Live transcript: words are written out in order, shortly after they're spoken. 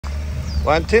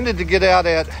Well, I intended to get out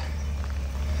at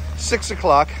 6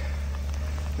 o'clock.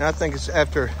 Now I think it's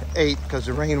after 8 because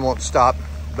the rain won't stop.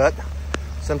 But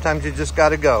sometimes you just got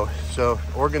to go. So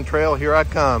Oregon Trail, here I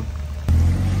come.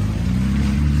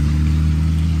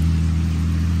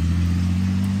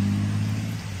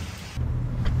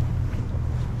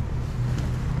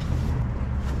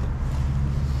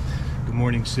 Good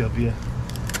morning, Silvia.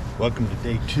 Welcome to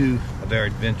day 2 of our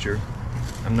adventure.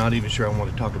 I'm not even sure I want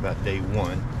to talk about day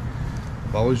 1.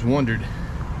 I've always wondered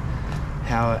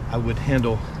how I would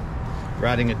handle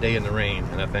riding a day in the rain,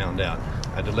 and I found out.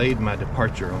 I delayed my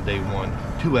departure on day 1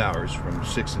 2 hours from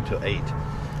 6 until 8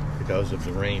 because of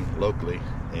the rain locally,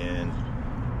 and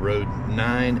rode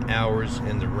 9 hours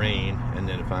in the rain, and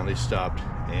then it finally stopped,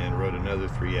 and rode another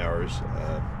 3 hours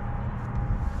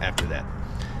after that.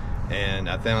 And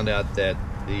I found out that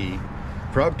the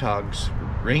Frog Togs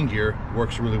rain gear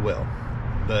works really well,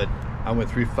 but I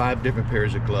went through 5 different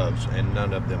pairs of gloves and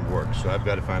none of them worked. So I've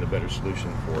got to find a better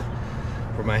solution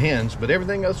for my hands, but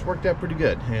everything else worked out pretty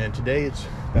good. And today it's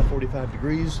about 45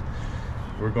 degrees.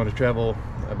 We're going to travel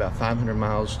about 500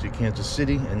 miles to Kansas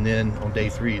City, and then on day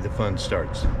 3 the fun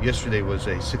starts. Yesterday was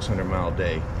a 600-mile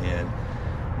day, and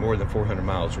more than 400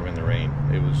 miles were in the rain.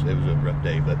 It was a rough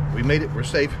day, but we made it. We're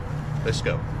safe. Let's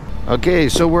go. Okay,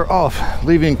 so we're off,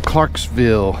 leaving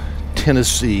Clarksville,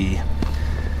 Tennessee.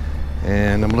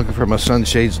 And I'm looking for my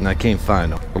sunshades and I can't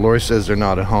find them. Lori says they're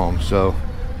not at home, so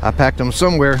I packed them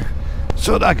somewhere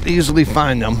so that I could easily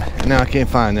find them. And now I can't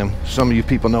find them. Some of you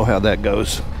people know how that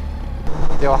goes.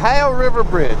 The Ohio River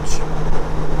Bridge.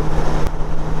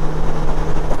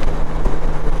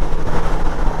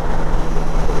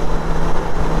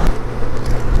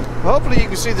 Hopefully you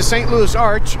can see the St. Louis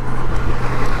Arch.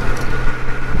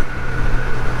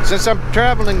 Since I'm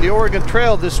traveling the Oregon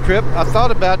Trail this trip, I thought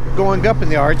about going up in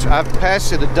the arch. I've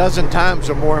passed it a dozen times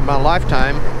or more in my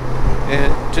lifetime.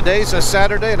 And today's a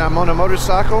Saturday and I'm on a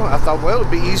motorcycle. I thought, well, it'd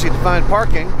be easy to find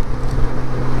parking.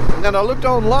 And then I looked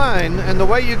online, and the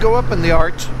way you go up in the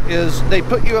arch is they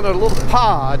put you in a little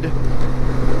pod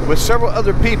with several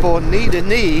other people knee to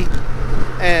knee,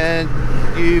 and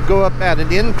you go up at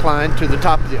an incline to the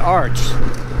top of the arch.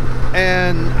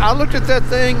 And I looked at that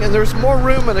thing, and there's more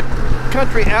room in a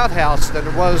country outhouse than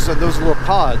there was in those little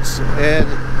pods. And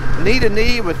knee to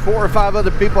knee with 4 or 5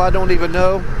 other people I don't even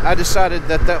know, I decided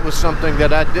that that was something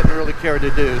that I didn't really care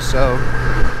to do. So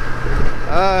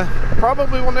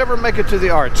probably will never make it to the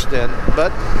arch then,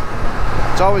 but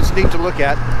it's always neat to look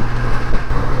at.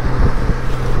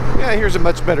 Yeah, here's a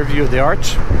much better view of the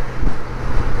arch,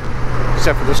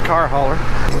 except for this car hauler.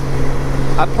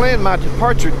 I planned my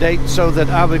departure date so that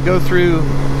I would go through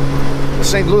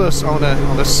St. Louis on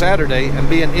a Saturday and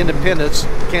be in Independence,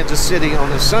 Kansas City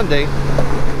on a Sunday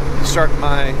to start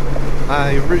my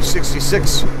Route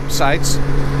 66 sites.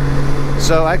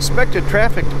 So I expected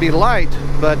traffic to be light,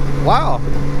 but wow,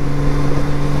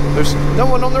 there's no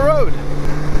one on the road.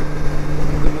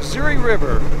 The Missouri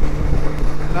River.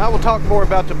 And I will talk more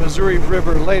about the Missouri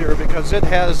River later because it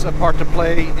has a part to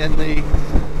play in the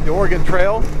Oregon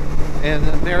Trail and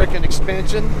American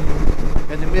expansion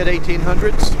in the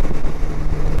mid-1800s.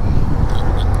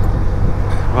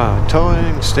 Wow,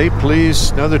 towing, state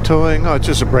police, another towing. Oh, it's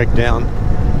just a breakdown.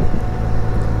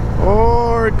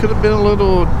 Or it could have been a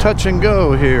little touch and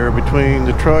go here between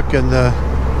the truck and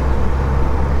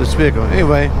this vehicle.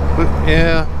 Anyway,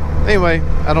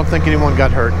 I don't think anyone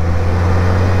got hurt.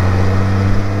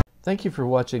 Thank you for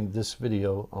watching this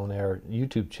video on our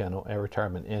YouTube channel, Our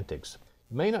Retirement Antics.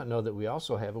 You may not know that we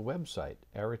also have a website,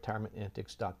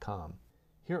 ourretirementantics.com.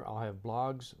 Here I'll have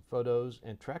blogs, photos,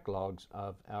 and track logs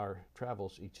of our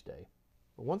travels each day.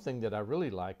 But one thing that I really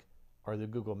like are the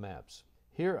Google Maps.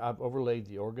 Here I've overlaid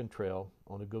the Oregon Trail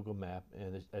on a Google map,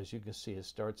 and as you can see, it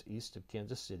starts east of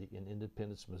Kansas City in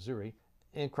Independence, Missouri,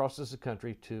 and crosses the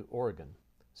country to Oregon.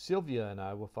 Silvia and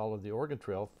I will follow the Oregon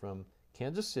Trail from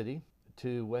Kansas City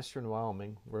to western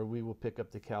Wyoming, where we will pick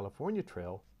up the California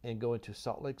Trail and go into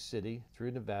Salt Lake City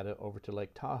through Nevada over to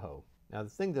Lake Tahoe. Now, the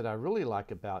thing that I really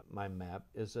like about my map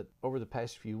is that over the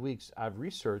past few weeks, I've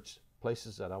researched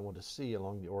places that I want to see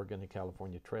along the Oregon and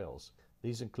California trails.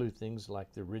 These include things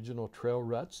like the original trail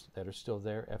ruts that are still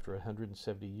there after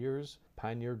 170 years,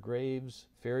 pioneer graves,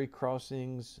 ferry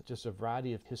crossings, just a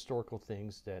variety of historical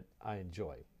things that I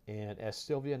enjoy. And as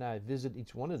Silvia and I visit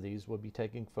each one of these, we'll be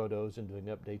taking photos and doing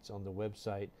updates on the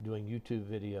website, doing YouTube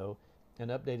video,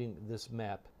 and updating this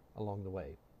map along the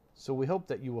way. So we hope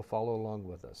that you will follow along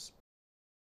with us.